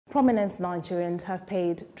Prominent Nigerians have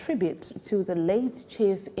paid tribute to the late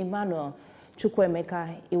Chief Emmanuel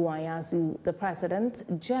Iwuanyanwu, the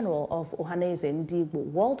President General of Organised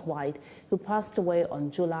Worldwide, who passed away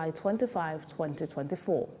on July 25,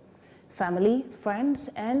 2024. Family, friends,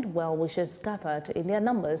 and well-wishers gathered in their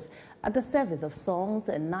numbers at the service of songs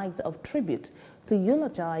and nights of tribute to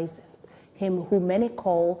eulogize him, who many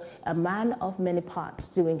call a man of many parts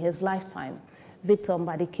during his lifetime. Victor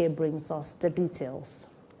Mbadike brings us the details.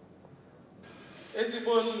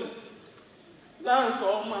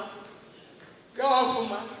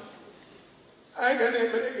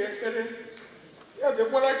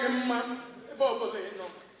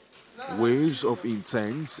 Waves of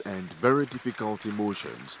intense and very difficult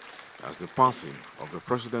emotions as the passing of the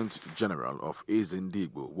President General of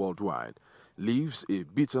Organised Worldwide leaves a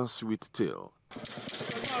bittersweet tale.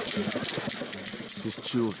 His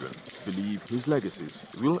children believe his legacies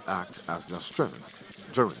will act as their strength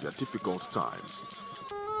during their difficult times.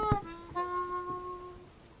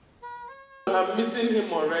 I'm missing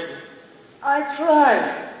him already. I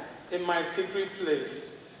cry in my secret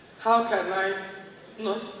place. How can I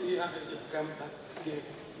not see Aja come back again?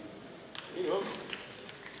 You know,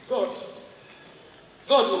 God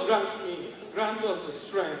will grant us the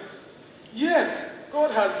strength. Yes,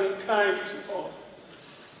 God has been kind to us.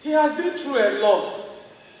 He has been through a lot.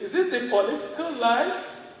 Is it the political life?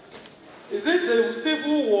 Is it the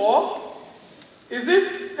civil war? Is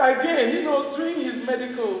it, again, during his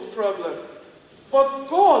medical problem? But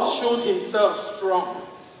God showed himself strong.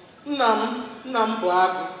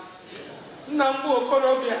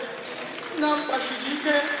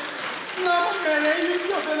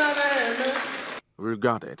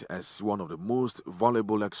 Regarded as one of the most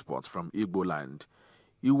valuable exports from Igbo land,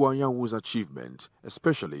 Iwuanyawu's achievement,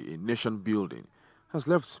 especially in nation building, has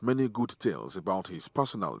left many good tales about his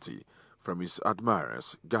personality from his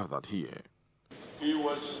admirers gathered here. He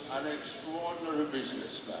was an extraordinary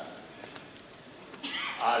businessman.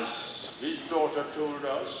 As his daughter told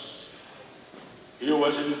us, he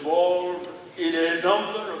was involved in a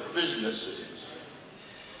number of businesses.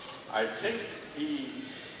 I think he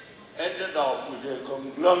ended up with a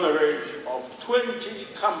conglomerate of 20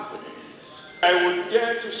 companies. I would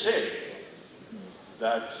dare to say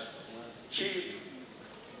that Chief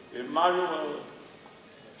Emmanuel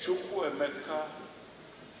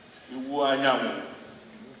Iwuanyanwu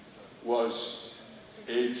was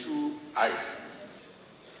a true icon.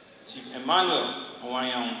 Chief Emmanuel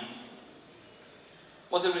Iwuanyanwu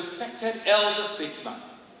was a respected elder statesman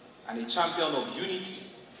and a champion of unity.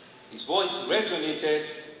 His voice resonated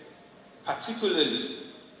particularly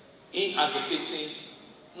in advocating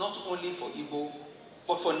not only for Igbo,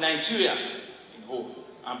 but for Nigeria in whole,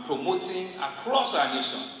 and promoting across our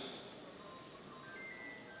nation.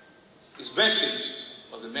 His message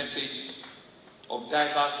was a message of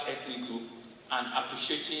diverse ethnic group and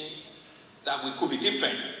appreciating that we could be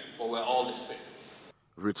different, but we're all the same.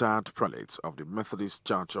 Retired prelate of the Methodist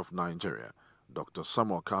Church of Nigeria, Dr.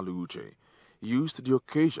 Samuel Kalu Uche, used the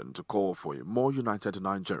occasion to call for a more united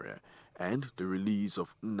Nigeria and the release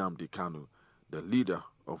of Nnamdi Kanu, the leader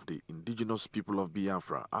of the indigenous people of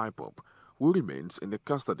Biafra, IPOB, who remains in the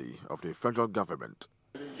custody of the federal government.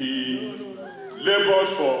 He labored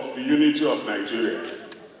for the unity of Nigeria.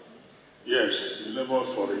 Yes, he labored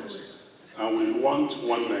for it. And we want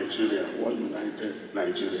one Nigeria, one united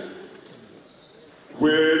Nigeria,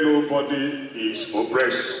 where nobody is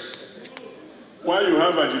oppressed. Why you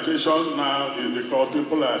have agitation now is because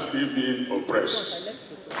people are still being oppressed.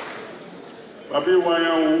 Baba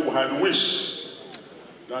Iwuanyanwu had wished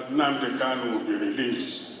that Nnamdi Kanu would be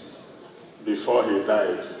released before he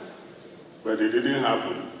died, but it didn't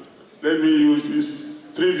happen. Let me use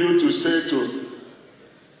this tribute to say to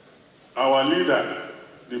our leader,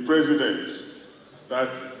 the president, that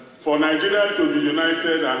for Nigeria to be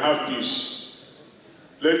united and have peace,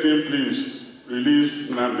 let him please release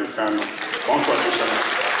Nnamdi Kanu unconditionally.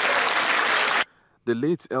 The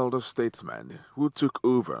late elder statesman who took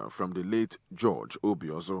over from the late George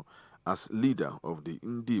Obiozo as leader of the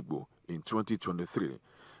Ndigbo in 2023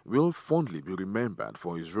 will fondly be remembered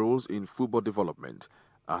for his roles in football development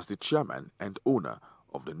as the chairman and owner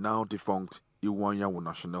of the now defunct Iwuanyanwu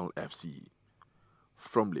National FC.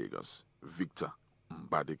 From Lagos, Victor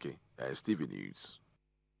Mbadike, STV News.